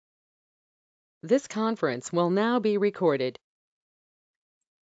This conference will now be recorded.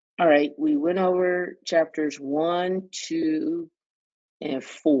 All right, we went over chapters 1, 2, and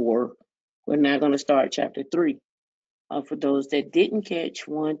 4. We're now going to start chapter 3. For those that didn't catch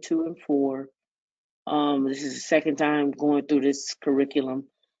 1, 2, and 4, this is the second time going through this curriculum.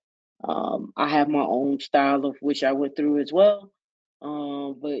 I have my own style of which I went through as well.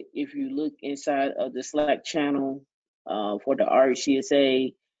 But if you look inside of the Slack channel for the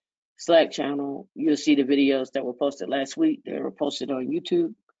RHCSA Slack channel, you'll see the videos that were posted last week. They were posted on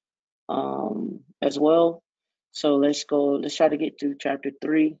YouTube as well. So let's try to get through chapter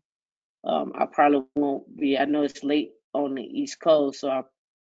 3. I probably won't be, I know it's late on the East Coast, so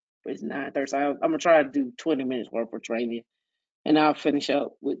it's 9:30. So I'm gonna try to do 20 minutes worth of training, and I'll finish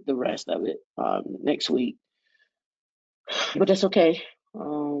up with the rest of it next week. But that's okay.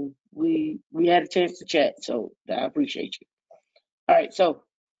 We had a chance to chat, so I appreciate you. All right, so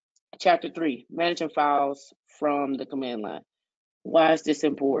chapter 3, managing files from the command line. Why is this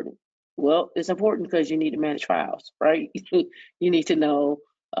important? Well, it's important because you need to manage files, right? You need to know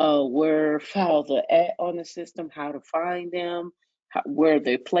where files are at on the system, how to find them, where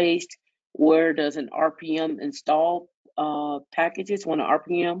they're placed, where does an RPM install packages when an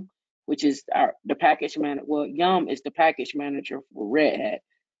RPM, which is the package manager. Well, Yum is the package manager for Red Hat,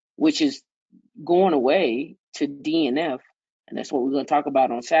 which is going away to DNF, and that's what we're going to talk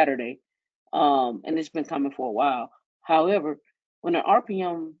about on Saturday. And it's been coming for a while. However, when an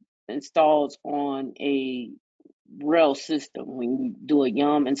RPM installs on a RHEL system, when you do a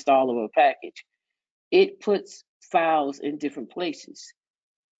Yum install of a package, it puts files in different places.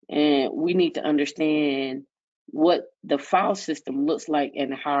 And we need to understand what the file system looks like in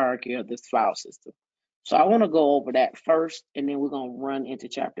the hierarchy of this file system. So I want to go over that first, and then we're going to run into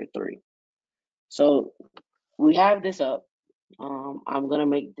chapter 3. So we have this up. I'm going to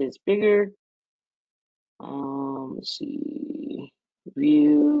make this bigger. Let's see,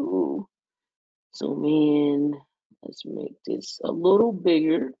 view, zoom in. Let's make this a little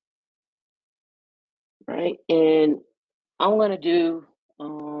bigger, right? And I'm gonna do,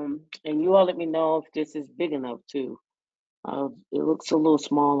 and you all let me know if this is big enough too. It looks a little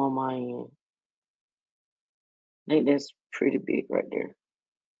small on my end. I think that's pretty big right there.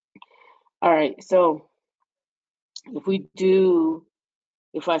 All right, so if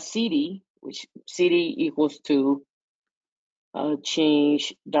I CD, which CD equals to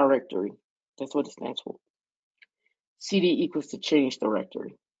change directory, that's what it stands for. CD equals to change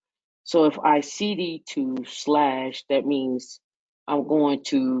directory. So if I CD to /, that means I'm going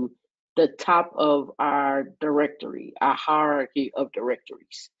to the top of our directory, our hierarchy of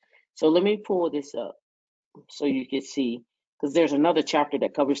directories. So let me pull this up so you can see, because there's another chapter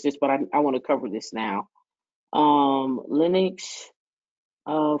that covers this, but I want to cover this now. Linux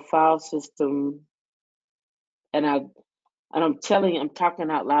file system, and I'm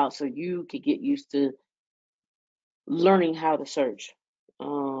talking out loud so you can get used to learning how to search.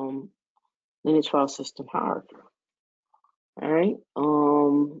 Linux file system hierarchy. All right.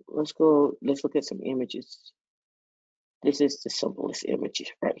 Let's look at some images. This is the simplest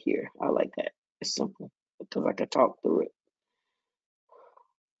images right here. I like that. It's simple because I can talk through it.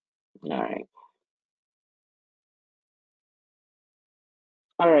 All right.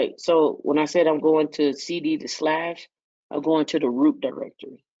 All right. So when I said I'm going to CD to /, I'm going to the root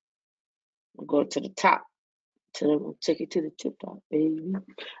directory. I'm going to the top. Take it to the tip top, baby.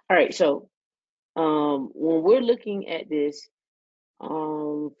 All right. So when we're looking at this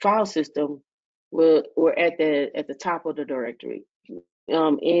file system, we're at the top of the directory.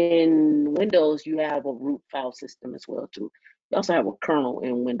 In Windows, you have a root file system as well too. You also have a kernel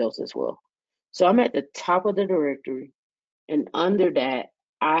in Windows as well. So I'm at the top of the directory, and under that,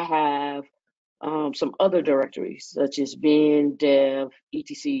 I have some other directories such as bin, dev,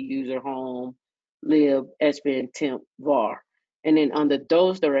 etc, user, home, lib, SBIN, temp, var. And then under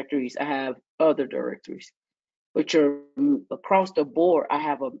those directories, I have other directories, which are across the board. I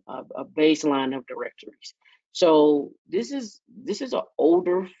have a baseline of directories. So this is an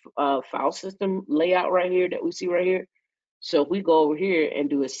older file system layout right here that we see right here. So if we go over here and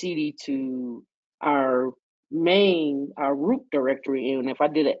do a CD to our root directory, and if I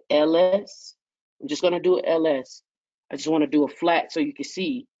did an ls, I'm just going to do an ls. I just want to do a flat so you can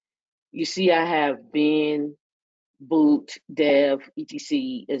see. You see I have bin, boot, dev,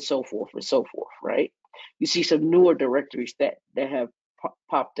 etc, and so forth, right? You see some newer directories that have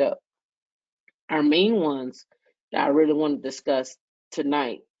popped up. Our main ones that I really want to discuss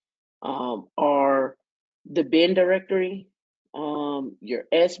tonight are the bin directory, your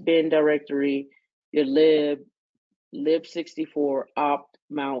SBIN directory, your lib64, opt,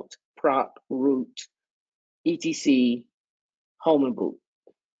 mount, proc, root, etc, home and boot.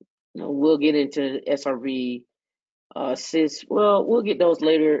 We'll get into SRV, sys. Well, we'll get those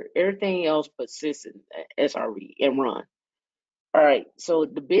later. Everything else but sys and SRV and run. All right. So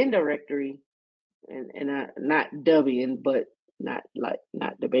the bin directory, and not W, but not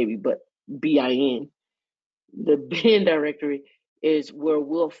the baby, but BIN. The bin directory is where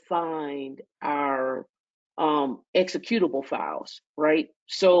we'll find our executable files, right?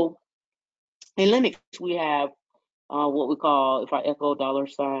 So in Linux, we have what we call, if I echo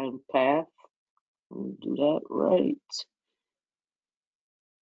 $path, let me do that right.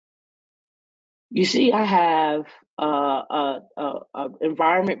 You see, I have a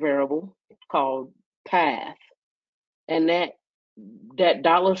environment variable called path, and that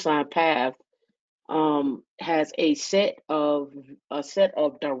 $path has a set of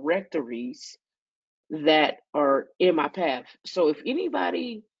directories that are in my path. So if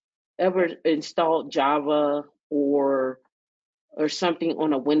anybody ever installed Java or something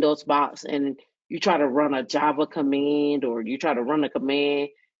on a Windows box, and you try to run a Java command, or you try to run a command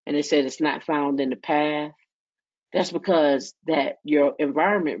and it says it's not found in the path, that's because that your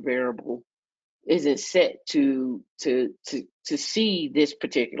environment variable isn't set to see this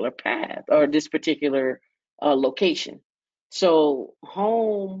particular path or this particular location. So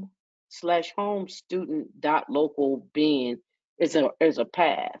home/home student dot local bin is a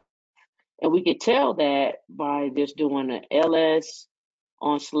path, and we could tell that by just doing an ls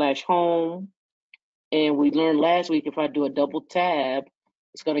on /home. And we learned last week, if I do a double tab,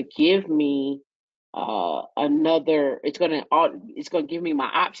 it's going to give me it's going to give me my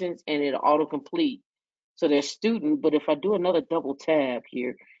options, and it'll autocomplete. So there's student, but if I do another double tab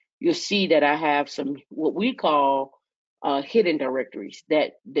here, you'll see that I have some what we call hidden directories.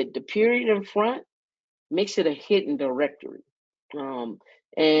 That the period in front makes it a hidden directory. Um,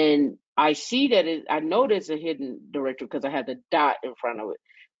 and I see that I know there's a hidden directory because I have the dot in front of it.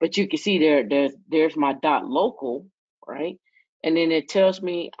 But you can see there's my dot local, right? And then it tells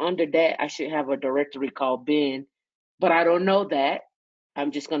me under that I should have a directory called bin, but I don't know that.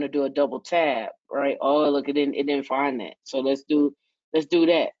 I'm just gonna do a double tab, right? Oh, look, it didn't find that. So let's do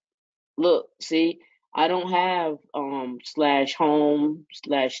that. Look, see, I don't have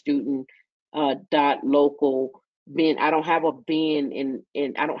 /home/student dot local bin. I don't have a bin in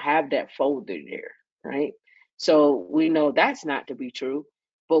I don't have that folder there, right? So we know that's not to be true,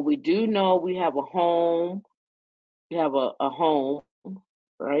 but we do know we have a home, we have a home,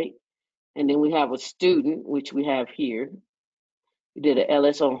 right? And then we have a student, which we have here. We did a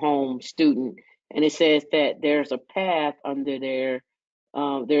ls on home student, and it says that there's a path under there.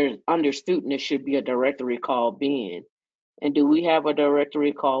 There's under student, there should be a directory called bin. And do we have a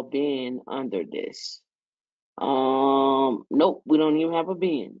directory called bin under this? Nope, we don't even have a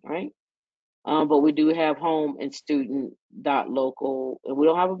bin, right? But we do have home and student dot local, and we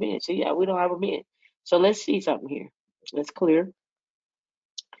don't have a bin. So yeah, we don't have a bin. So let's see something here. Let's clear.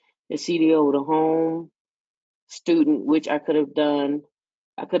 Let's cd over to home student, which I could have done.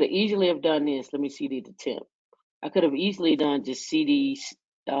 I could have easily have done this. Let me cd to temp. I could have easily done just cd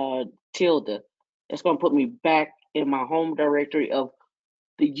tilde. That's going to put me back in my home directory of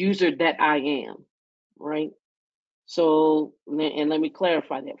the user that I am, right? So, and let me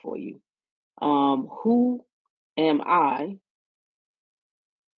clarify that for you. Who am I?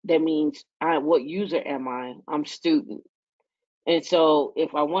 That means what user am I? I'm student. And so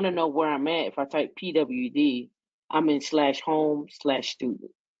if I want to know where I'm at, if I type pwd, I'm in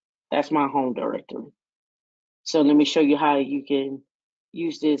 /home/student. That's my home directory. So let me show you how you can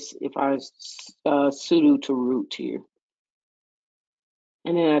use this. If I sudo to root here,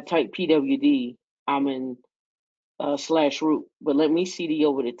 and then I type pwd, I'm in /root. But let me cd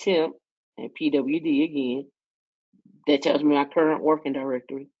over to temp and pwd again. That tells me my current working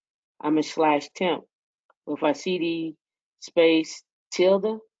directory. I'm in /temp. If I cd space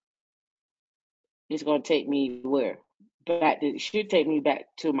tilde, it's going to take me where? It should take me back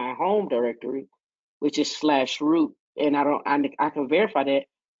to my home directory, which is /root. And I can verify that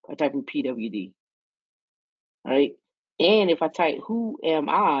by typing pwd. Right? And if I type who am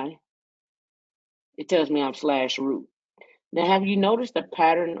I, it tells me I'm /root. Now, have you noticed the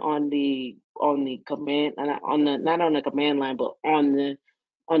pattern on the command, not on the command line, but on the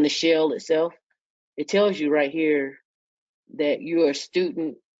shell itself? It tells you right here that you're a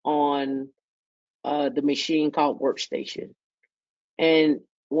student on the machine called workstation. And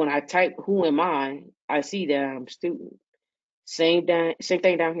when I type who am I see that I'm student. Same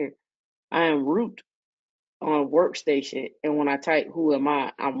thing down here. I am root on workstation, and when I type who am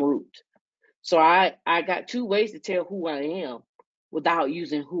I, I'm root. So I got two ways to tell who I am. without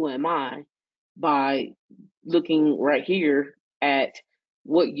using who am I by looking right here at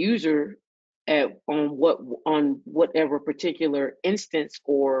what user on whatever particular instance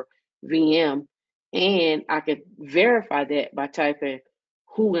or VM, and I could verify that by typing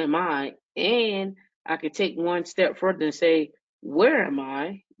who am I, and I could take one step further and say where am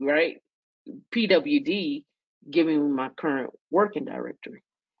I, right? PWD, giving me my current working directory.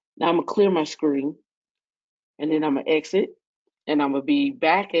 Now I'm gonna clear my screen, and then I'm gonna exit, and I'm gonna be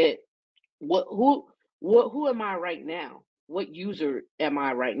back at who am I right now? What user am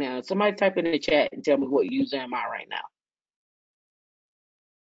I right now? Somebody type in the chat and tell me what user am I right now.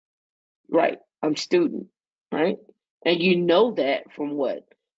 Right, I'm student, right? And you know that from what?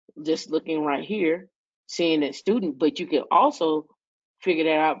 Just looking right here, seeing that student, but you can also figure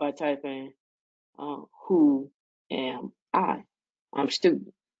that out by typing who am I? I'm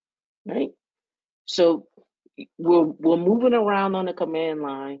student, right? So we're moving around on the command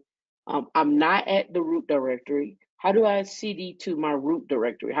line. I'm not at the root directory. How do I cd to my root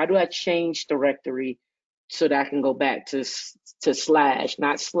directory? How do I change directory so that I can go back to slash,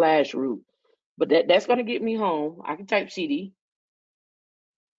 not slash root? But that's going to get me home. I can type cd.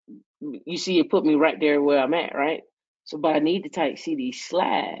 You see it put me right there where I'm at, right? So, but I need to type cd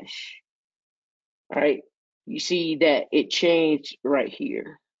slash, right? You see that it changed right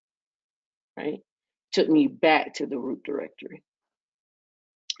here, right? Took me back to the root directory,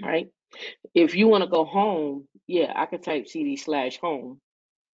 right? If you want to go home, yeah, I could type cd slash home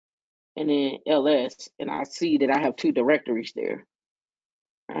and then ls, and I see that I have two directories there,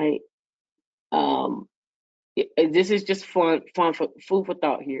 right? This is just food for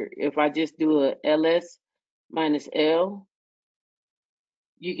thought here. If I just do a ls minus l,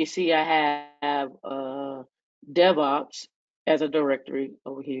 you can see I have DevOps as a directory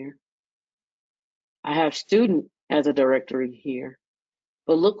over here. I have student as a directory here.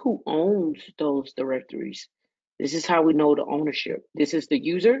 But look who owns those directories. This is how we know the ownership. This is the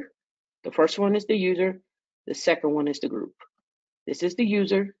user. The first one is the user. The second one is the group. This is the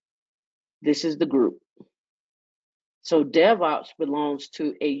user. This is the group. So DevOps belongs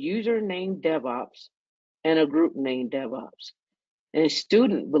to a user named DevOps and a group named DevOps. And a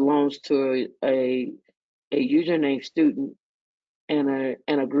student belongs to a user named student and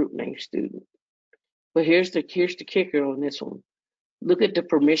a group named student. But here's the kicker on this one. Look at the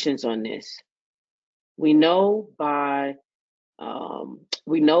permissions on this. We know by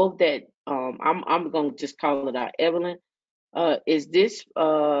we know that I'm gonna just call it out. Evelyn, is this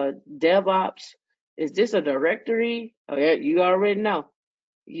DevOps? Is this a directory? Oh yeah, you already know.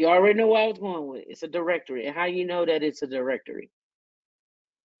 You already know what I was going with. It's a directory. And how you know that it's a directory?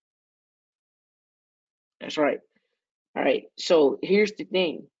 That's right. All right. So here's the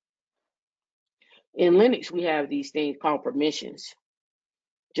thing. In Linux, we have these things called permissions,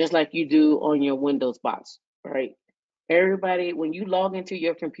 just like you do on your Windows box, right? Everybody, when you log into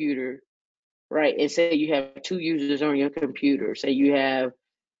your computer, right, and say you have two users on your computer, say you have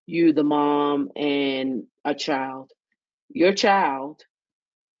you, the mom, and a child, your child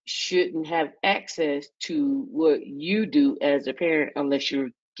shouldn't have access to what you do as a parent unless you're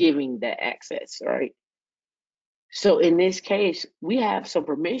giving that access, right? So in this case, we have some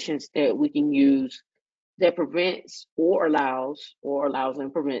permissions that we can use that prevents or allows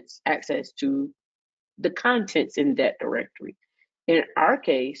and prevents access to the contents in that directory. In our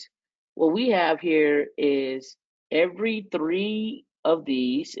case, what we have here is every three of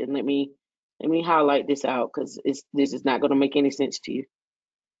these, and let me highlight this out because this is not going to make any sense to you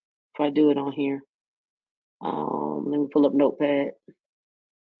if I do it on here. Let me pull up Notepad.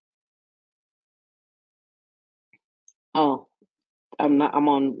 Oh, I'm not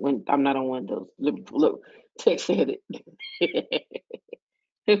on Windows. Let me pull up text edit. Let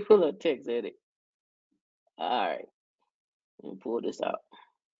me pull up text edit. All right, let me pull this out.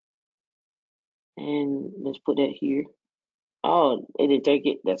 And let's put that here. Oh, it didn't take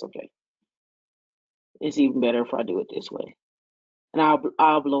it. That's okay. It's even better if I do it this way. And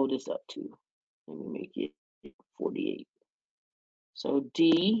I'll blow this up too. Let me make it 48. So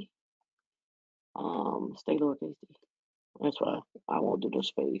D, stay lowercase d. That's why I won't do the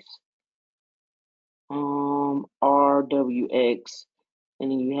space. RWX,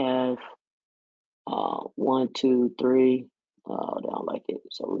 and then you have 1, 2, 3. Oh, they don't like it.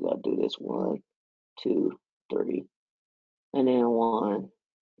 So we gotta do this 1, 2, 3, and then 1,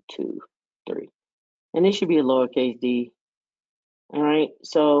 2, 3. And this should be a lowercase d. All right.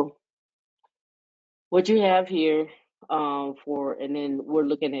 So what you have here and then we're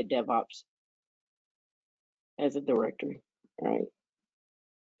looking at DevOps as a directory. All right.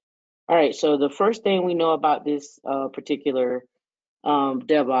 All right. So the first thing we know about this particular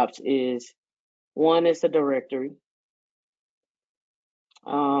DevOps is. One is the directory.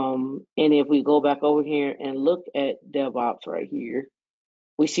 And if we go back over here and look at DevOps right here,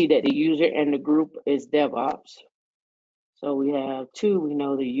 we see that the user and the group is DevOps. So we have two. We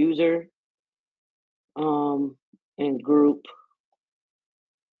know the user and group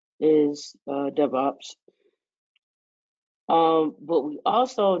is DevOps. But we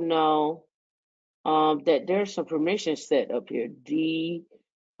also know that there's some permissions set up here.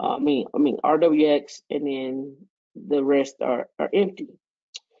 RWX, and then the rest are empty.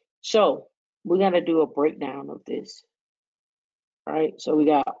 So we got to do a breakdown of this. All right, so we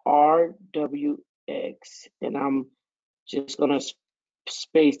got RWX, and I'm just gonna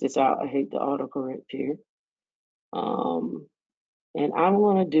space this out. I hate the autocorrect here. And I'm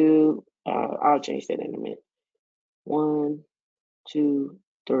gonna do, I'll change that in a minute. 1, 2,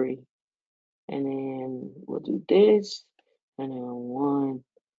 3, and then we'll do this, and then 1,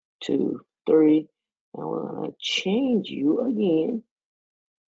 2, 3, and we're gonna change you again.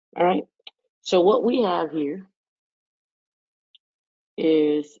 All right, so what we have here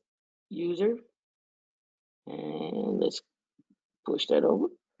is user, and let's push that over.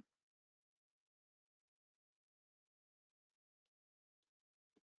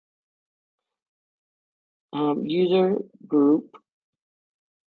 User group,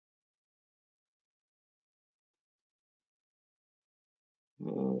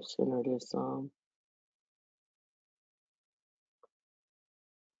 center this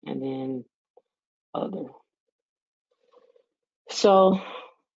and then other. So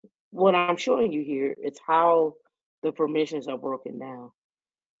what I'm showing you here is how the permissions are broken down.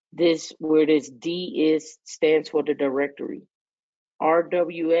 This, where this D is, stands for the directory.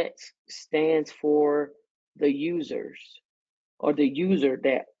 RWX stands for the users, or the user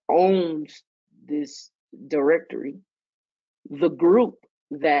that owns this directory. The group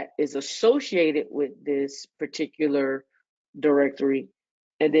that is associated with this particular directory,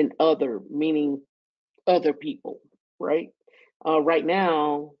 and then other, meaning other people, right? Right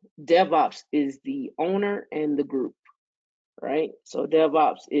now, DevOps is the owner and the group, right? So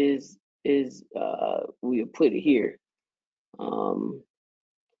DevOps is we'll put it here. DevOps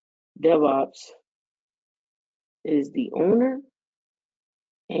is the owner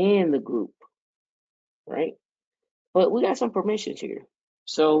and the group, right? But we got some permissions here.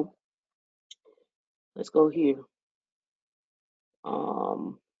 So let's go here.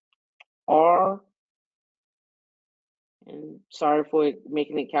 R, and sorry for it,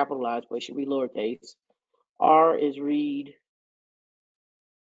 making it capitalized, but it should be lowercase. R is read,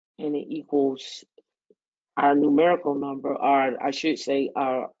 and it equals our numerical number, or I should say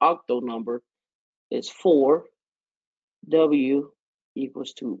our octal number is 4. W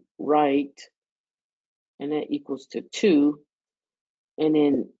equals to write, and that equals to 2. And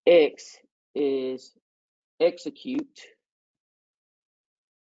then X is execute,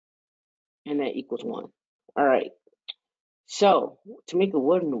 and that equals 1. All right. So, Tamika,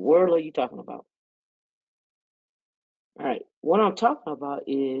 what in the world are you talking about? All right. What I'm talking about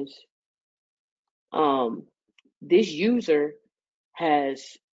is this user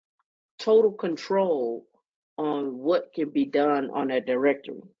has total control on what can be done on that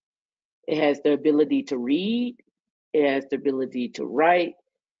directory. It has the ability to read, it has the ability to write,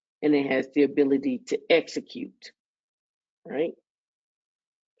 and it has the ability to execute, right?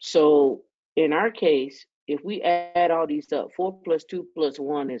 So in our case, if we add all these up, 4 plus 2 plus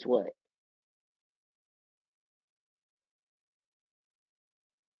 1 is what?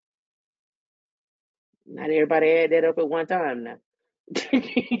 Not everybody add that up at one time now.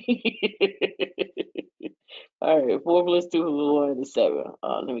 All right, 4 plus 2 plus 1 is 7.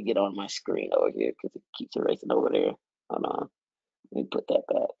 Let me get on my screen over here because it keeps erasing over there. Hold on. Let me put that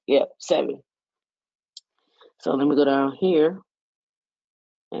back. Yep, 7. So let me go down here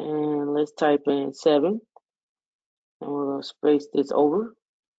and let's type in 7. And we're going to space this over.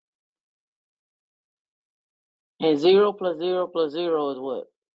 And 0 plus 0 plus 0 is what?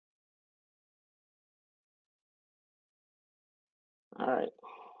 All right.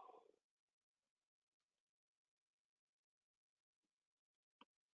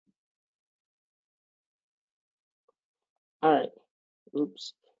 All right.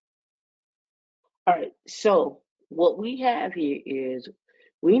 Oops. All right. So what we have here is,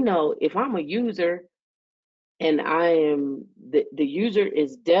 we know if I'm a user and I am, the user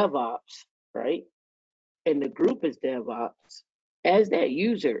is DevOps, right? And the group is DevOps. As that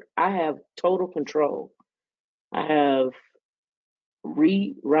user, I have total control. I have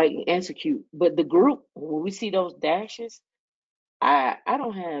read, write, and execute. But the group, when we see those dashes, I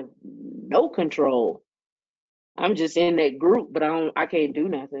don't have no control. I'm just in that group, but I can't do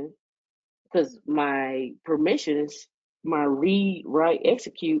nothing because my permissions, my read, write,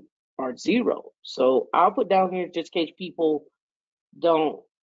 execute are 0. So I'll put down here just in case people don't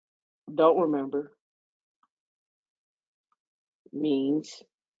remember. Means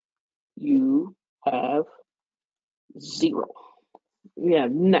you have 0. You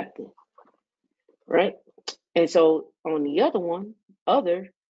have nothing, right? And so on the other one,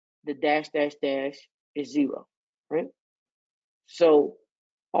 other, the dash dash dash is 0, right? So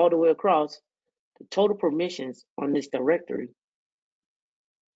all the way across, the total permissions on this directory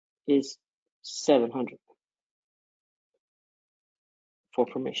is 700 for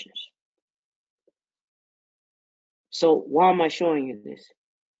permissions. So why am I showing you this?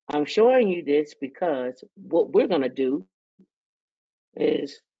 I'm showing you this because what we're going to do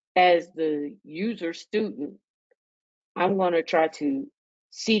is, as the user student, I'm going to try to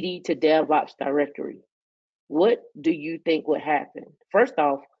cd to DevOps directory. What do you think would happen? First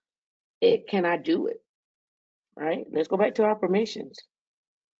off, can I do it? Right? Let's go back to our permissions.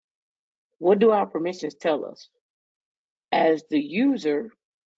 What do our permissions tell us? As the user,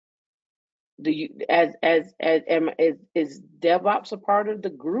 is DevOps a part of the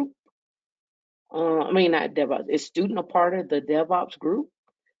group? I mean, not DevOps. Is student a part of the DevOps group?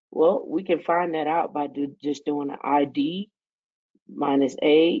 Well, we can find that out by just doing an ID minus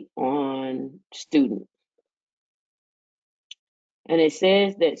A on student. And it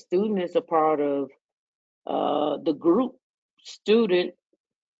says that student is a part of the group student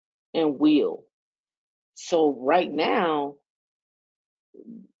and wheel. So right now,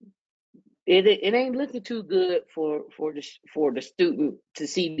 it ain't looking too good for the student to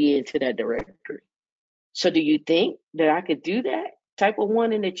CD into that directory. So do you think that I could do that? Type a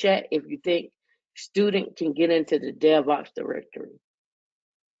 1 in the chat if you think student can get into the DevOps directory.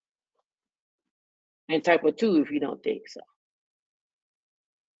 And type a 2 if you don't think so.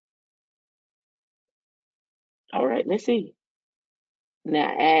 All right, let's see. Now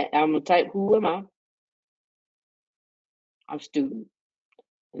I'm gonna type who am I? I'm student.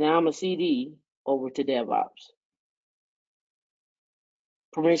 Now I'm a CD over to DevOps.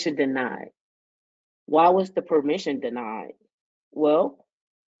 Permission denied. Why was the permission denied? Well,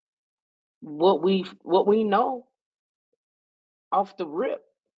 what we know off the rip,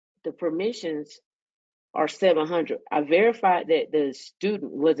 the permissions are 700. I verified that the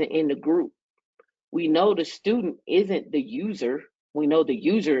student wasn't in the group. We know the student isn't the user. We know the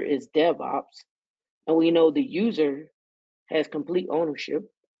user is DevOps, and we know the user has complete ownership.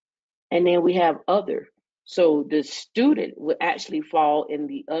 And then we have other. So the student would actually fall in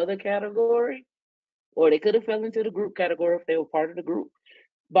the other category, or they could have fell into the group category if they were part of the group.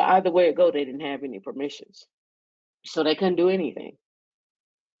 But either way it go, they didn't have any permissions. So they couldn't do anything.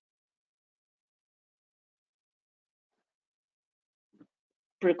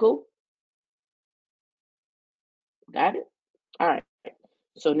 Pretty cool. Got it? All right.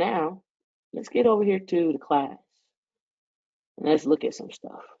 So now let's get over here to the class and let's look at some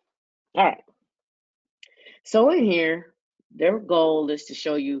stuff. All right. So in here, their goal is to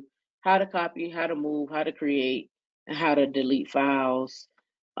show you how to copy, how to move, how to create, and how to delete files,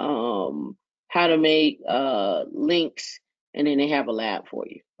 how to make links, and then they have a lab for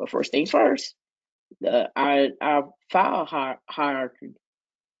you. But first things first, our file hierarchy.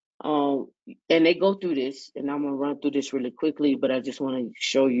 And they go through this, and I'm gonna run through this really quickly, but I just want to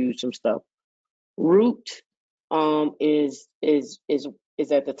show you some stuff. Root is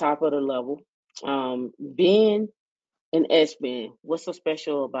at the top of the level. BIN and SBIN. What's so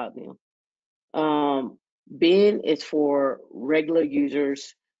special about them? BIN is for regular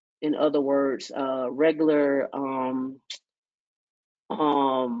users. In other words, regular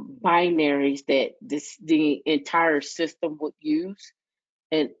binaries that the entire system would use,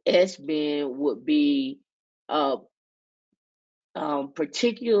 and SBIN would be uh,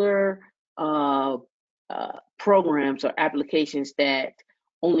 particular programs or applications that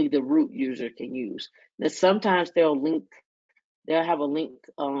only the root user can use. Now, sometimes they'll have a link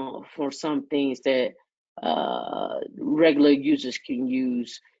for some things that regular users can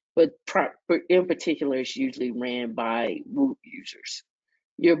use, but in particular, it's usually ran by root users.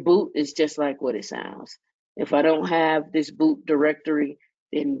 Your boot is just like what it sounds. If I don't have this boot directory,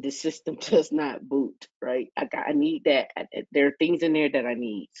 then the system does not boot, right? I need that. There are things in there that I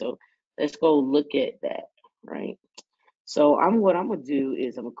need. So let's go look at that, right? So what I'm gonna do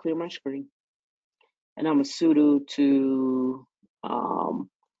is I'm gonna clear my screen and I'm gonna sudo to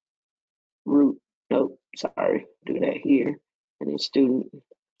root. Nope, sorry, do that here and then student.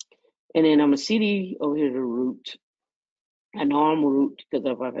 And then I'm gonna cd over here to root. I know I'm root because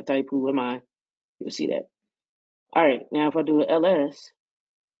if I type who am I, you'll see that. All right, now if I do an ls,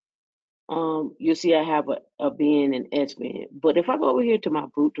 you'll see I have a bin and SBIN. But if I go over here to my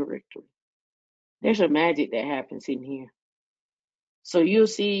boot directory, there's a magic that happens in here. So you'll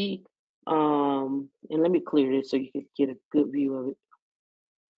see, and let me clear this so you can get a good view of it.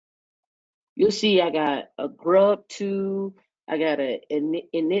 You'll see I got a grub2, I got a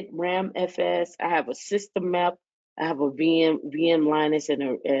init ram fs, I have a system map, I have a VM Linus and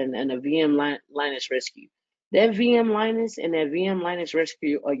a VM Linus rescue. That VM Linus and that VM Linus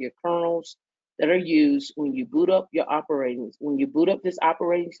rescue are your kernels that are used when you boot up your when you boot up this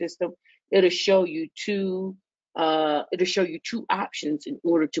operating system. It'll show you two options in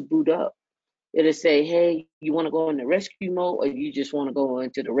order to boot up. It'll say, hey, you want to go into rescue mode or you just want to go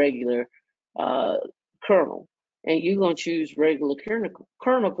into the regular uh, kernel. And you're going to choose regular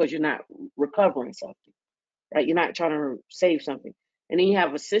kernel because you're not recovering something, right? You're not trying to save something. And then you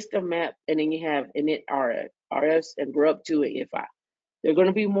have a system map, and then you have init RS and grub2 and IFI. There's going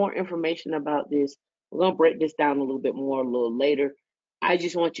to be more information about this. We're going to break this down a little bit more a little later. I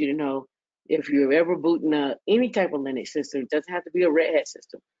just want you to know, if you're ever booting any type of Linux system, it doesn't have to be a Red Hat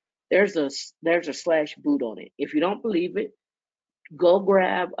system. There's a /boot on it. If you don't believe it, go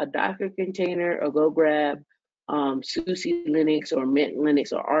grab a Docker container or go grab SUSE Linux or Mint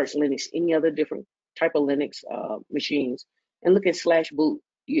Linux or Arch Linux, any other different type of Linux machines, and look at /boot.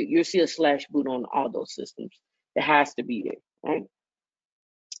 You'll see a /boot on all those systems. It has to be there, right?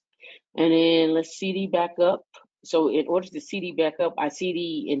 And then let's CD back up. So in order to CD back up, I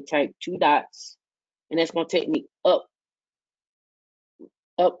CD and type 2 dots, and that's going to take me up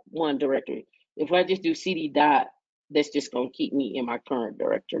one directory. If I just do CD dot, that's just going to keep me in my current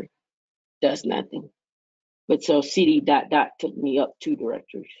directory. Does nothing. But so CD dot dot took me up 2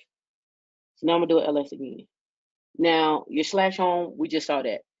 directories. So now I'm going to do an ls again. Now your /home, we just saw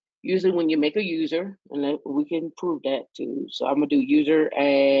that. Usually when you make a user, and we can prove that too. So I'm going to do user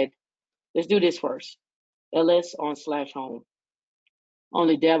add. Let's do this first. ls on /home.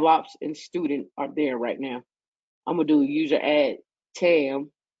 Only DevOps and student are there right now. I'm going to do user add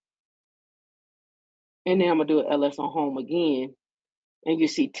tam. And then I'm going to do an ls on home again. And you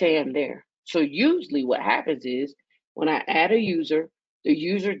see tam there. So usually what happens is when I add a user, the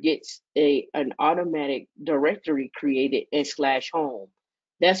user gets an automatic directory created in /home.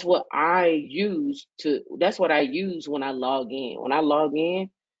 That's what I use when I log in. When I log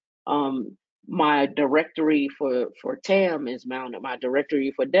in, my directory for TAM is mounted. My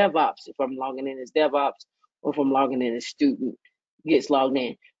directory for DevOps, if I'm logging in as DevOps or if I'm logging in as student, gets logged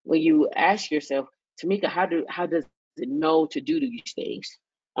in. When you ask yourself, Tamika, how does it know to do these things?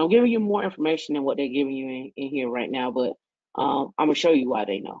 I'm giving you more information than what they're giving you in here right now, but I'm gonna show you why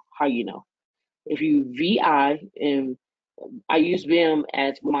they know, how you know. If you VI, and I use Vim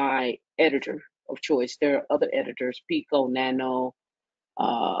as my editor of choice. There are other editors, Pico, Nano,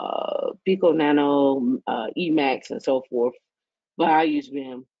 Emacs, and so forth. But I use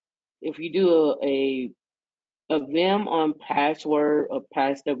Vim. If you do a Vim on password or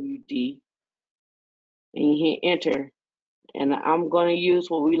passwd, and you hit enter, and I'm going to use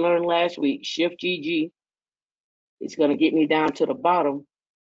what we learned last week, Shift GG. It's going to get me down to the bottom.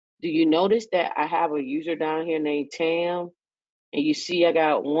 Do you notice that I have a user down here named Tam? And you see I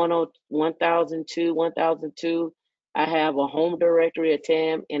got 1002, 1002. I have a home directory, a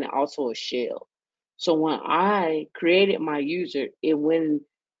TAM, and also a shell. So when I created my user, it went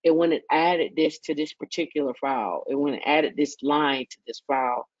and added this to this particular file. It went and added this line to this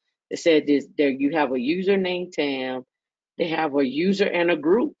file. It said this there you have a user named TAM. They have a user and a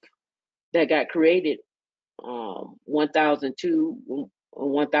group that got created 1002,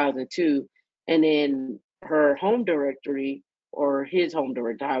 and then her home directory or his home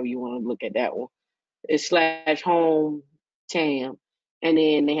directory, however you want to look at that one, is /home tam, and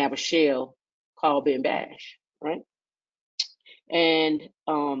then they have a shell called bin bash, right? And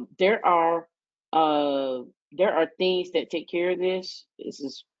there are things that take care of this. This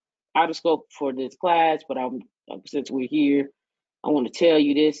is out of scope for this class, but since we're here, I want to tell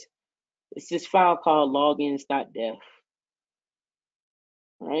you this. It's this file called logins.def,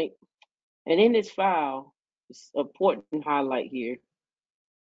 right? And in this file, it's important highlight here.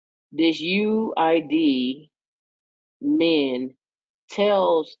 This UID min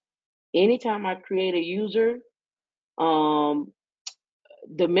tells anytime I create a user, the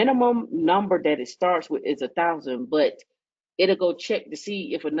minimum number that it starts with is 1,000, but it'll go check to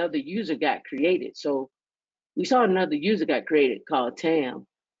see if another user got created. So we saw another user got created called Tam.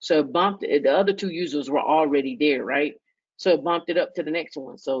 So it bumped it. The other 2 users were already there, right? So it bumped it up to the next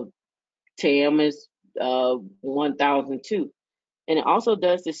one. So Tam is 1002. And it also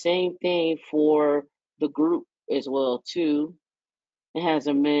does the same thing for the group. as well too. It has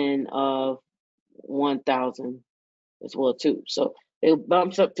a min of 1,000 as well too. So it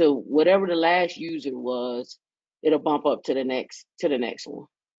bumps up to whatever the last user was. It'll bump up to the next one.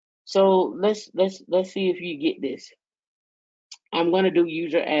 So let's see if you get this. I'm gonna do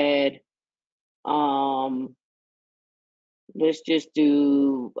user add. Let's just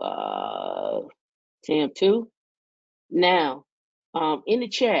do TAM2. Now, in the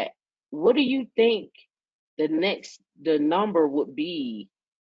chat, what do you think the number would be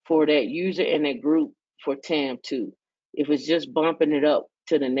for that user in that group for TAM2 if it's just bumping it up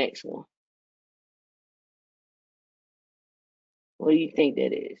to the next one? What do you think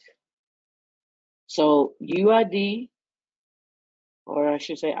that is? So UID, or I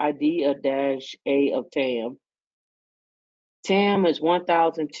should say ID of dash A of TAM. TAM is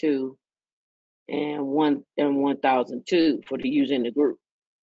 1002 and 1002 for the user in the group,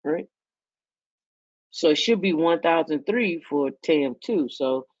 right? So it should be 1003 for TAM2.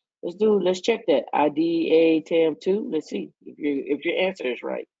 So let's check that. IDA TAM2. Let's see if your answer is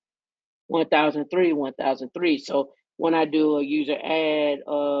right. 1003, 1003. So when I do a user add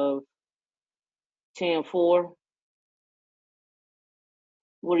of TAM4,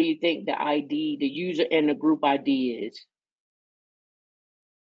 what do you think the ID, the user and the group ID is?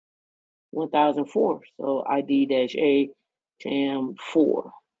 1004. So ID-A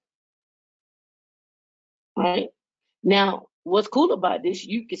TAM4. Right? Now, what's cool about this,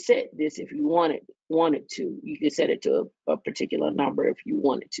 you can set this if you wanted to. You can set it to a particular number if you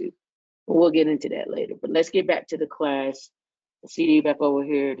wanted to. We'll get into that later. But let's get back to the class. CD back over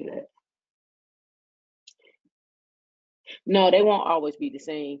here to that. No, they won't always be the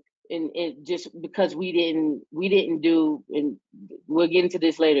same. And just because we didn't do, and we'll get into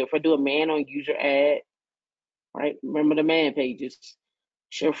this later. If I do a man on user add, right? Remember the man pages,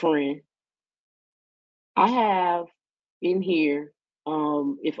 share friend. I have in here,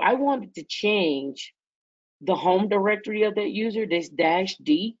 if I wanted to change the home directory of that user, this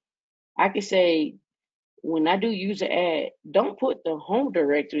 -D, I could say, when I do user add, don't put the home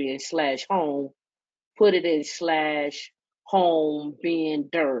directory in /home, put it in /home bin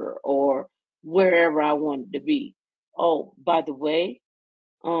dir or wherever I want it to be. Oh, by the way,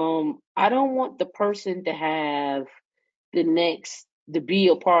 I don't want the person to have to be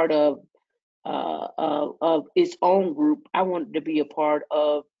a part of its own group. I want it to be a part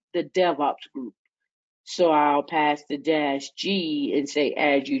of the DevOps group. So I'll pass the -G and say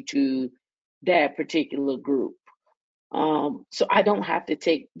add you to that particular group. So I don't have to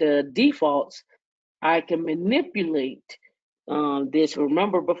take the defaults. I can manipulate this.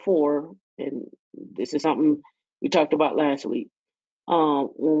 Remember before, and this is something we talked about last week.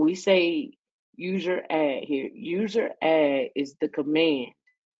 When we say user add here, user add is the command.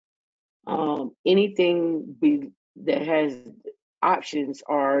 Anything that has options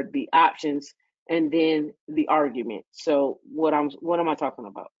are the options, and then the argument. So what am I talking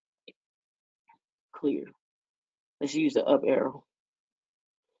about? Clear. Let's use the up arrow.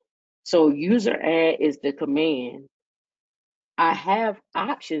 So user add is the command. I have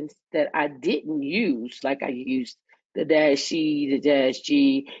options that I didn't use, like I used the -C, the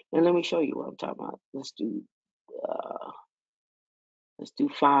 -G, and let me show you what I'm talking about. Let's do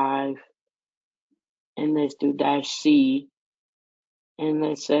 5, and let's do -C, and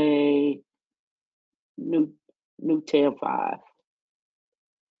let's say new TAM5,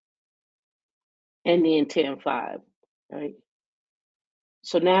 and then TAM5, right?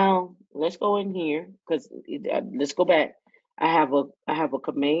 So now let's go in here because let's go back. I have a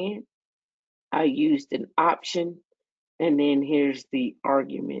command. I used an option, and then here's the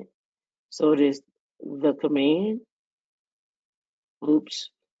argument. So it is the command.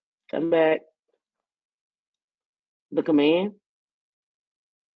 Oops, come back. The command,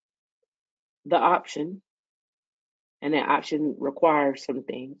 the option, and that option requires some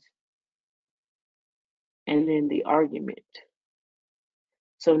things, and then the argument.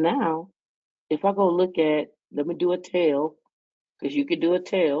 So now, if I go look at, let me do a tail, because you could do a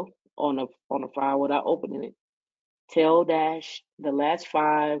tail on a file without opening it. Tail dash the last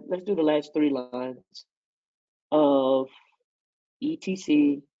 5. Let's do the last 3 lines of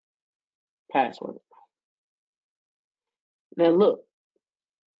etc password. Now look,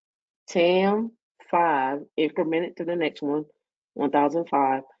 TAM5 incremented to the next one,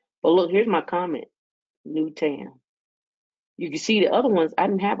 1005. But look, here's my comment, new TAM. You can see the other ones, I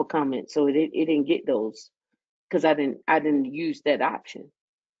didn't have a comment, so it didn't get those because I didn't use that option.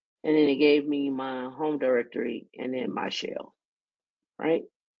 And then it gave me my home directory and then my shell, right?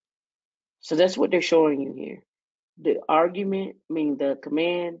 So that's what they're showing you here. The argument, meaning the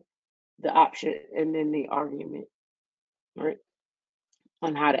command, the option and then the argument, right,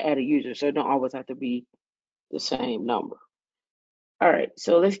 on how to add a user. So it don't always have to be the same number. All right,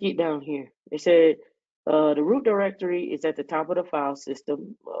 so let's get down here. They said the root directory is at the top of the file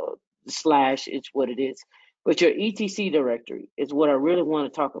system. Slash is what it is. But your etc directory is what I really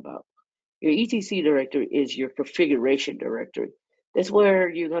want to talk about. Your etc directory is your configuration directory. That's where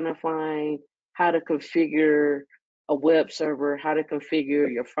you're going to find how to configure a web server, how to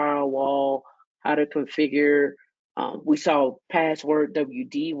configure your firewall, how to configure. We saw password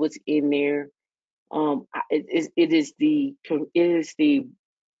WD was in there. It's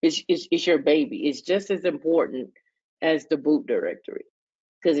your baby. It's just as important as the boot directory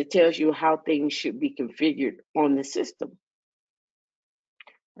because it tells you how things should be configured on the system,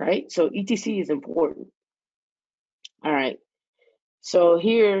 right? So etc is important. All right. So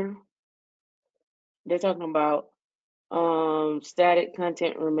here they're talking about static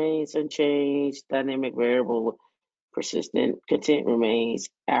content remains unchanged, dynamic variable persistent content remains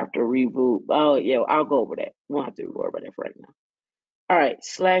after reboot. Oh yeah, I'll go over that. We won't have to worry about that for right now. All right,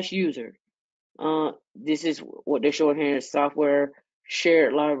 slash user. This is what they're showing here: software,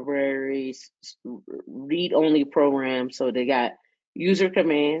 shared libraries, read-only programs. So they got user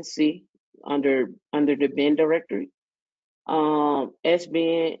commands. See, under the bin directory.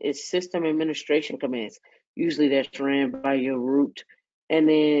 SBIN is system administration commands. Usually that's ran by your root, and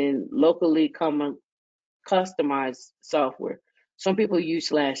then locally common customized software. Some people use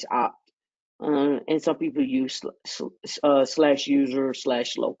slash opt, and some people use slash user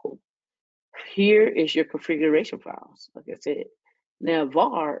slash local. Here is your configuration files, like I said. Now,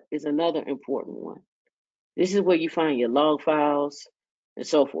 var is another important one. This is where you find your log files and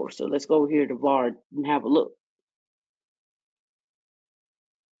so forth. So let's go here to var and have a look.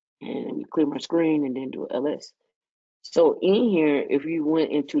 And let me clear my screen and then do ls. So in here, if you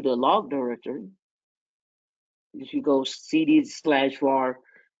went into the log directory, if you go cd slash var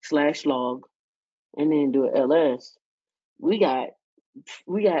slash log and then do ls, we got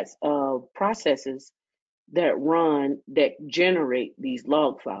processes that generate these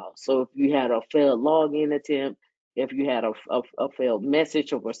log files. So if you had a failed login attempt, if you had a failed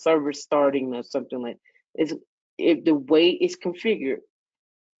message of a server starting or something like it's if the way it's configured,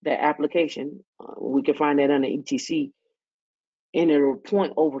 that application, we can find that under etc, and it'll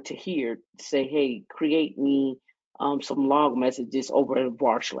point over to here to say, hey, create me some log messages over at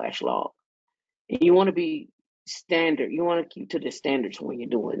var slash log. And you want to be standard. You want to keep to the standards when you're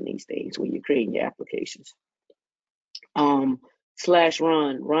doing these things, when you're creating your applications. Slash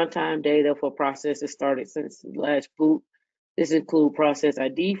run, runtime data for processes started since the last boot. This includes process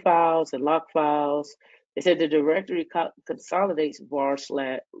ID files and lock files. They said the directory consolidates var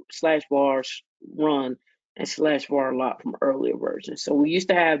slash var run and slash var lock from earlier versions. So we used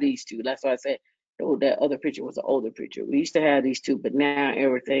to have these two. That's why I said that other picture was an older picture. We used to have these two, but now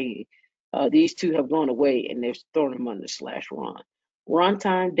everything, these two have gone away and they're throwing them under slash run.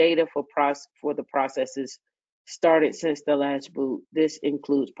 Runtime data for the processes started since the last boot. This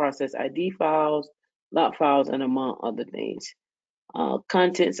includes process ID files, lock files, and among other things.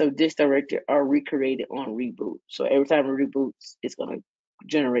 Contents of this directory are recreated on reboot. So every time it reboots, it's going to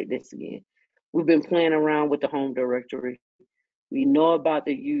generate this again. We've been playing around with the home directory. We know about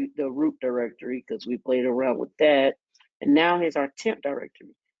the root directory because we played around with that. And now here's our temp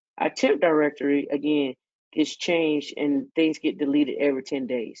directory. Our temp directory, again, gets changed and things get deleted every 10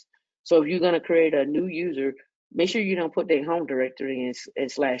 days. So if you're going to create a new user, make sure you don't put their home directory in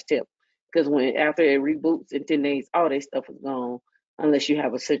slash temp. Because after it reboots in 10 days, all their stuff is gone unless you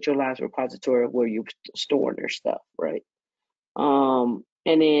have a centralized repository where you're storing their stuff, right? And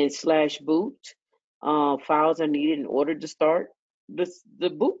then slash boot, files are needed in order to start the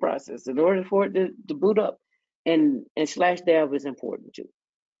boot process, in order for it to boot up. And slash dev is important too.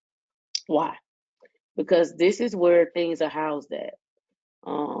 Why? Because this is where things are housed at.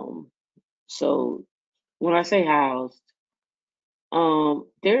 So when I say housed,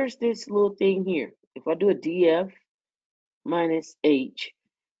 there's this little thing here. If I do a df -h,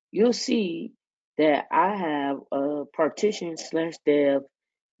 you'll see that I have a partition slash dev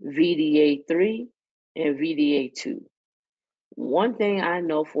VDA3 and VDA2. One thing I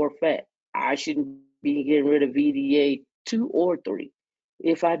know for a fact, I shouldn't be getting rid of VDA2 or 3.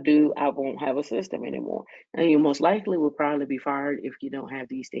 If I do, I won't have a system anymore. And you most likely will probably be fired if you don't have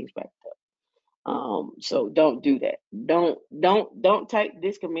these things backed up. So don't do that. Don't type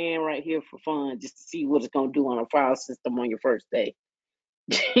this command right here for fun just to see what it's gonna do on a file system on your first day.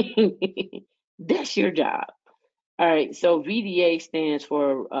 That's your job. All right, so VDA stands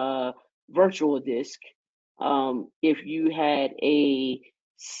for virtual disk. If you had a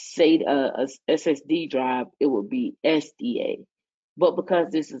say a SSD drive, it would be SDA. But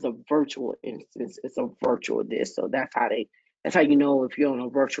because this is a virtual instance, it's a virtual disk. So that's how you know if you're on a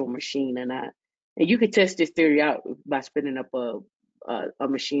virtual machine or not. And you can test this theory out by spinning up a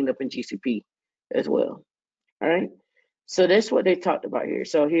machine up in GCP as well. All right. So that's what they talked about here.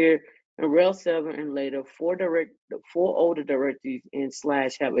 So here in Rail 7 and later, four older directories in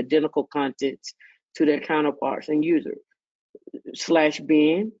slash have identical contents to their counterparts in user. Slash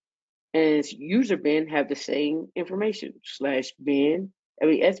bin and user bin have the same information. Slash bin,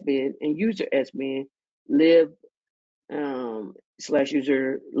 SBIN and user SBIN lib slash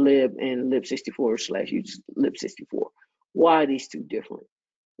user lib and lib64 slash user lib64. Why are these two different?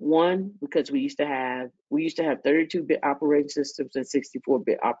 One, because we used to have 32-bit operating systems and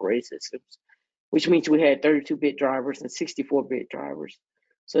 64-bit operating systems, which means we had 32-bit drivers and 64-bit drivers.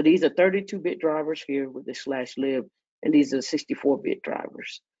 So these are 32-bit drivers here with the slash lib, and these are 64-bit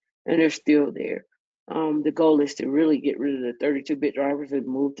drivers, and they're still there. The goal is to really get rid of the 32-bit drivers and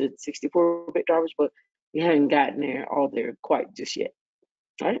move to 64-bit drivers, but we haven't gotten all there quite just yet.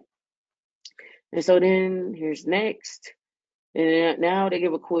 All right. And so then here's next. And now they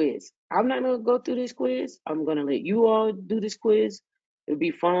give a quiz. I'm not going to go through this quiz. I'm going to let you all do this quiz. It'll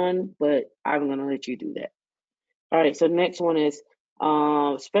be fun, but I'm going to let you do that. All right, so next one is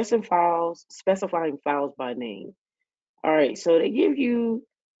specifying files by name. All right, so they give you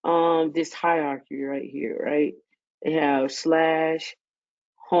this hierarchy right here, right? They have slash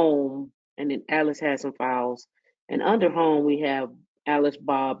home, and then Alice has some files. And under home, we have Alice,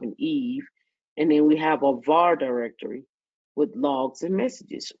 Bob, and Eve. And then we have a var directory with logs and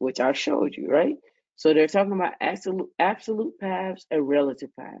messages, which I showed you, right? So they're talking about absolute paths and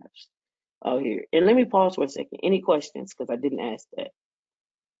relative paths out here. And let me pause for a second. Any questions? Because I didn't ask that.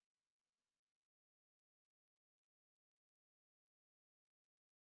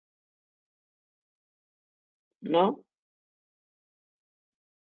 No?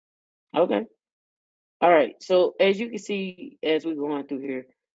 Okay. All right. So as you can see, as we're going through here,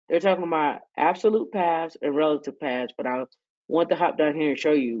 they're talking about absolute paths and relative paths, but I want to hop down here and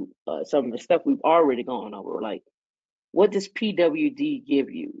show you some of the stuff we've already gone over. Like, what does PWD give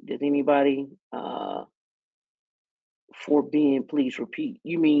you? Does anybody for Ben, please repeat?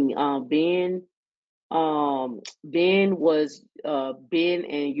 You mean Ben? Ben was Ben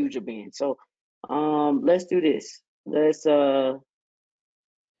and user Ben. So let's do this. Let's do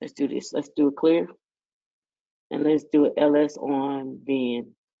this. Let's do it clear. And let's do an ls on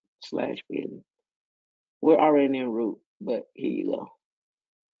bin slash bin. We're already in root, but here you go.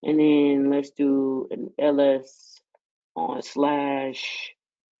 And then let's do an ls on slash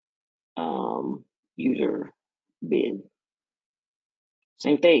user bin.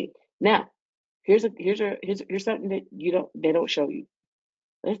 Same thing. Now, here's something that they don't show you.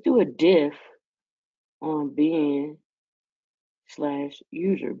 Let's do a diff on bin slash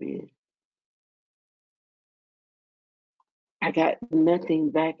user bin. I got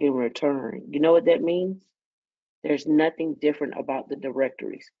nothing back in return. You know what that means? There's nothing different about the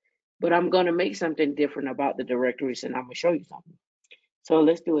directories. But I'm going to make something different about the directories, and I'm going to show you something. So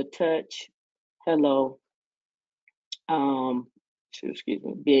let's do a touch hello, excuse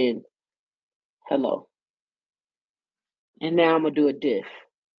me, bin hello. And now I'm going to do a diff.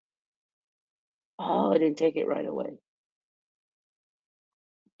 Oh, I didn't take it right away.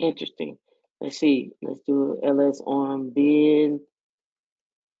 Interesting. Let's see. Let's do ls on bin.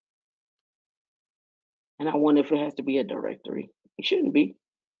 And I wonder if it has to be a directory. It shouldn't be.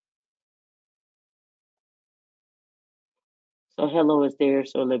 So hello is there.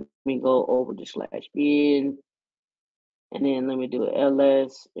 So let me go over to slash bin. And then let me do an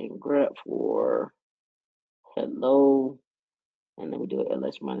ls and grep for hello. And then we do an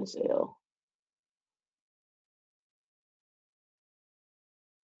ls minus l.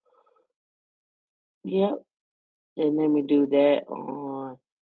 Yep. And then we do that on,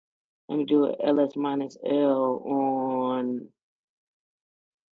 let me do an ls minus l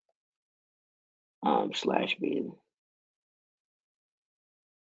on slash bin.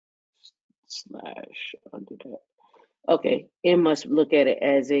 Slash, I'll do that. Okay, it must look at it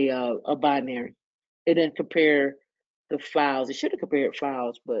as a binary. It didn't compare the files. It should have compared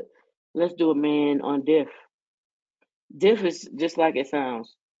files, but let's do a man on diff. Diff is just like it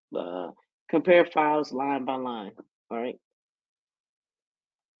sounds. Compare files line by line. All right.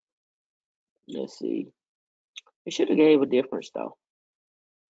 Let's see. It should have gave a difference though.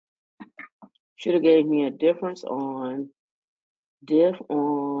 Should have gave me a difference on diff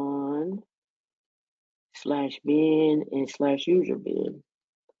on slash bin and slash user bin.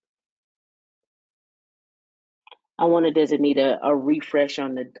 I want to designate a refresh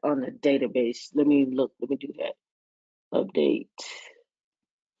on the database. Let me do that. Update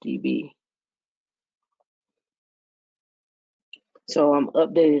DB. So I'm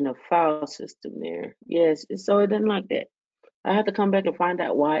updating the file system there. Yes, so it doesn't like that. I have to come back and find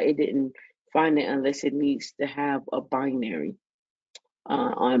out why it didn't find it unless it needs to have a binary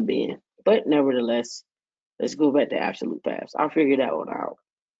on bin. But nevertheless, let's go back to absolute paths. I'll figure that one out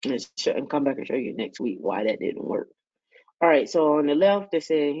and come back and show you next week why that didn't work. All right, so on the left, they're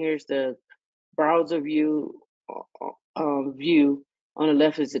saying here's the browser view. View on the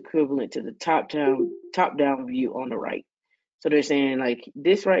left is equivalent to the top down view on the right. So they're saying like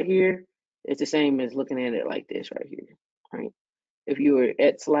this right here is the same as looking at it like this right here, right? If you were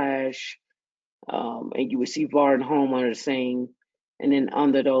at slash and you would see var and home under the same, and then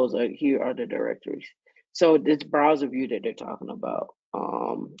under those here are the directories. So this browser view that they're talking about,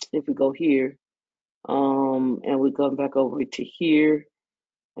 if we go here, and we come back over to here,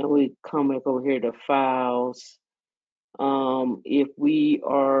 and we come back over here to files. If we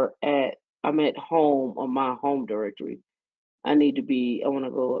are I'm at home on my home directory, I want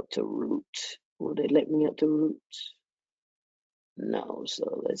to go up to root. Will they let me up to root? No,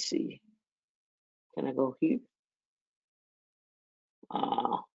 so let's see. Can I go here?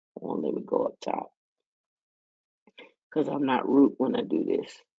 Won't let me go up top because I'm not root when I do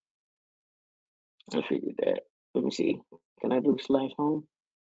this. I figured that. Let me see. Can I do /home?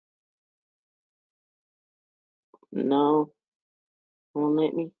 No, won't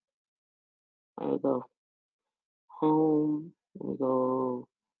let me. I'll go home. Let me go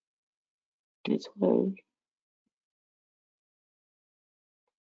this way.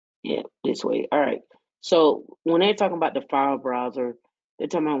 Yeah, this way. All right. So when they're talking about the file browser, they're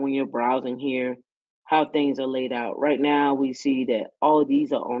talking about when you're browsing here, how things are laid out. Right now, we see that all of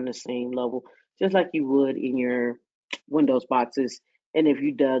these are on the same level, just like you would in your Windows boxes. And if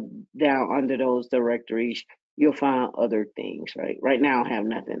you dug down under those directories, you'll find other things, right? Right now, I have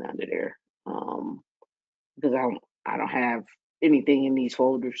nothing under there because I don't have anything in these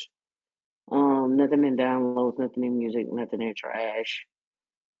folders. Nothing in downloads, nothing in music, nothing in trash.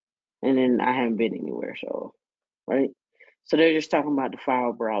 And then I haven't been anywhere, so right. So they're just talking about the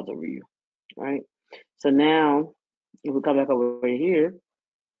file browser view, right? So now, if we come back over here,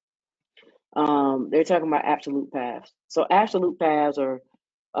 they're talking about absolute paths. So absolute paths are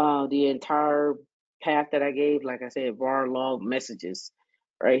the entire path that I gave, like I said, var log messages,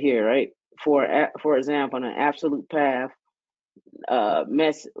 right here, right? For example, an absolute path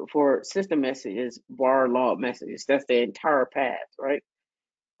for system messages, var log messages. That's the entire path, right?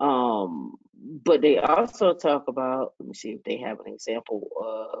 But they also talk about, let me see if they have an example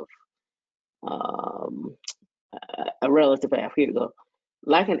of a relative path. Here we go.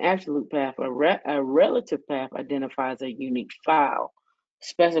 Like an absolute path, a relative path identifies a unique file,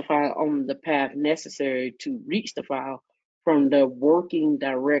 specifying on the path necessary to reach the file from the working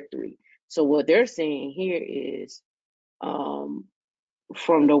directory. So what they're saying here is from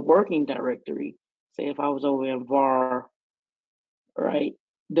the working directory, say if I was over in var, right,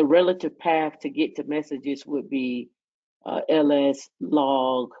 the relative path to get to messages would be ls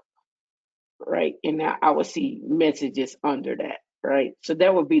log, right? And now I would see messages under that, right? So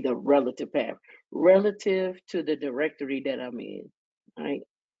that would be the relative path, relative to the directory that I'm in, right?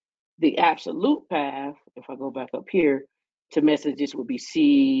 The absolute path, if I go back up here to messages, would be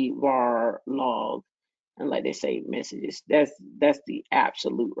c var log, and like they say, messages. That's the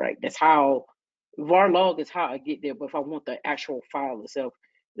absolute, right? That's how var log is how I get there. But if I want the actual file itself,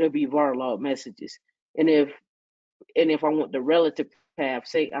 it'll be var log messages. And if I want the relative path,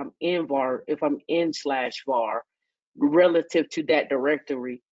 say I'm in var, if I'm in /var, relative to that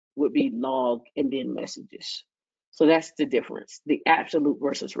directory would be log and then messages. So that's the difference, the absolute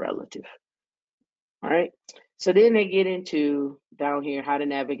versus relative. All right. So then they get into down here how to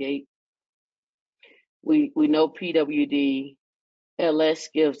navigate. We know PWD ls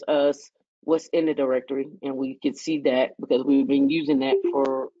gives us what's in the directory, and we can see that because we've been using that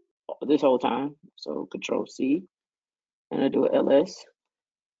for this whole time. So Control C, and I do ls.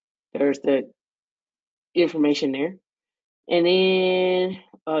 There's the information there. And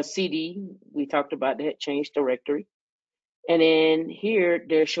then CD, we talked about that, change directory. And then here,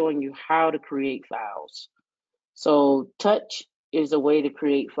 they're showing you how to create files. So touch is a way to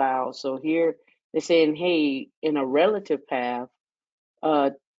create files. So here, they're saying, hey, in a relative path,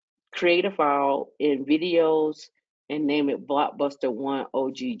 create a file in videos and name it Blockbuster1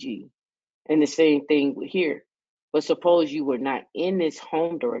 OGG. And the same thing here. But suppose you were not in this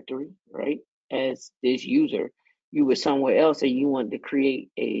home directory, right, as this user, you were somewhere else and you wanted to create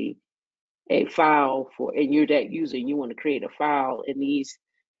a a file for, and you're that user, and you want to create a file in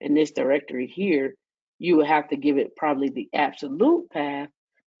this directory here, you would have to give it probably the absolute path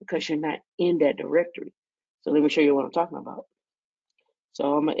because you're not in that directory. So let me show you what I'm talking about.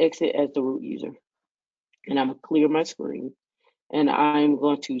 So I'm gonna exit as the root user, and I'm gonna clear my screen, and I'm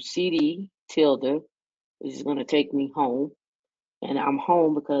going to cd tilde. This is gonna take me home, and I'm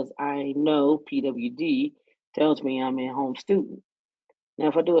home because I know PWD tells me I'm a home student. Now,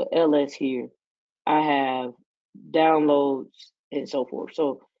 if I do an ls here, I have downloads and so forth.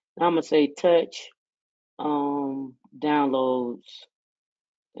 So I'm gonna say touch downloads,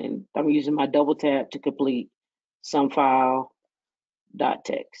 and I'm using my double tap to complete some file dot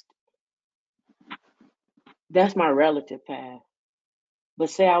text. That's my relative path. But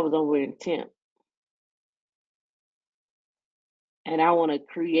say I was over in temp and I want to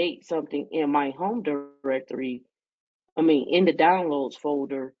create something in my home directory, in the downloads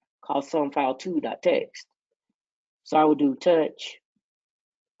folder called some file 2.txt. So I would do touch.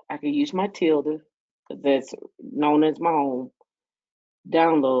 I could use my tilde because that's known as my home.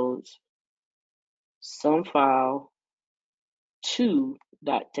 Downloads some file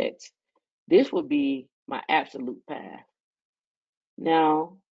 2.txt. This would be my absolute path.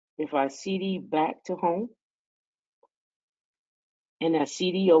 Now, if I cd back to home and I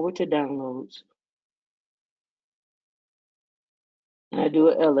cd over to downloads and I do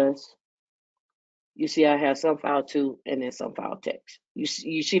an ls, you see I have some file 2 and then some file text. You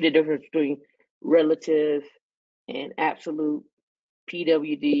see the difference between relative and absolute.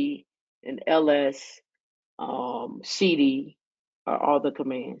 PWD and ls, cd are all the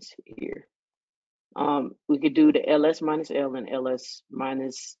commands here. We could do the ls minus l and ls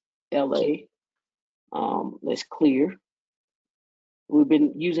minus la. Let's clear. We've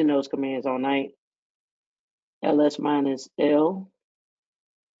been using those commands all night. ls minus l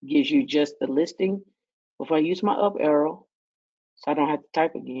gives you just the listing. If I use my up arrow, so I don't have to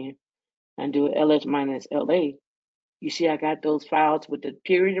type again, and do ls minus la, you see I got those files with the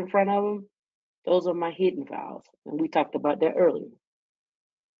period in front of them. Those are my hidden files, and we talked about that earlier,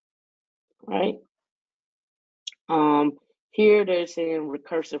 right? Here they're saying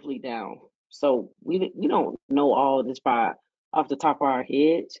recursively down. So we don't know all this by off the top of our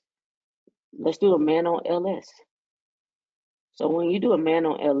heads. Let's do a man on ls. So when you do a man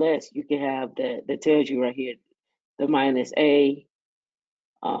on ls, you can have that tells you right here the minus a,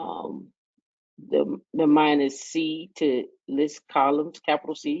 the minus c to list columns,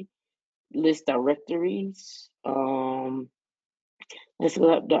 capital C, list directories. Let's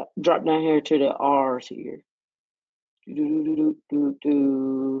drop down here to the r's here.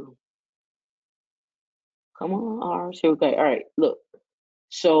 Come on, r's. Here we go. All right, look.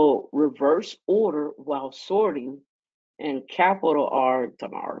 So reverse order while sorting, and capital R,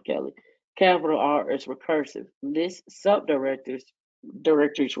 Kelly, capital R is recursive. List subdirectories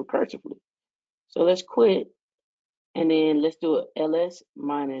recursively. So let's quit, and then let's do it ls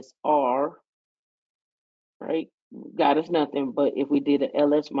minus r, right? Got us nothing, but if we did an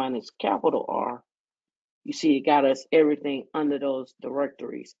ls minus capital R, you see it got us everything under those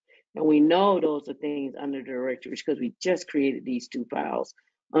directories. And we know those are things under directories because we just created these two files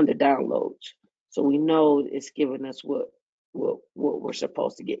under downloads. So we know it's giving us what we're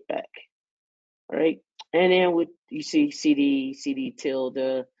supposed to get back, right? And then you see cd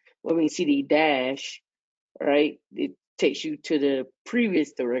tilde, cd dash, right? It takes you to the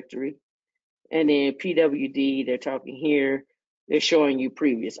previous directory. And then pwd, they're talking here, they're showing you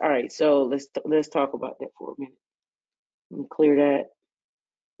previous. All right, so let's talk about that for a minute. Let me clear that.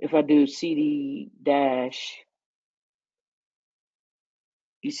 If I do cd dash,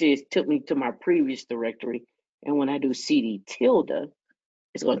 you see it took me to my previous directory. And when I do cd tilde,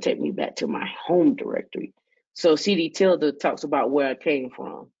 it's going to take me back to my home directory. So cd tilde talks about where I came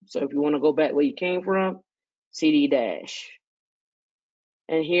from. So if you want to go back where you came from, cd dash.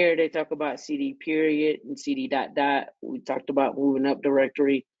 And here they talk about cd period and cd dot dot. We talked about moving up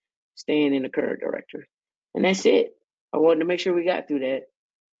directory, staying in the current directory. And that's it. I wanted to make sure we got through that.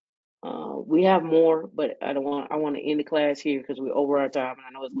 We have more, but I want to end the class here because we're over our time and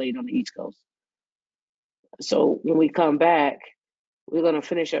I know it's late on the East Coast. So when we come back, we're going to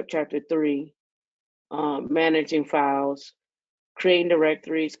finish up chapter 3, managing files, creating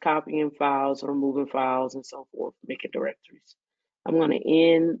directories, copying files, removing files, and so forth, making directories. I'm going to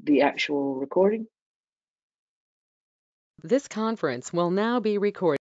end the actual recording. This conference will now be recorded.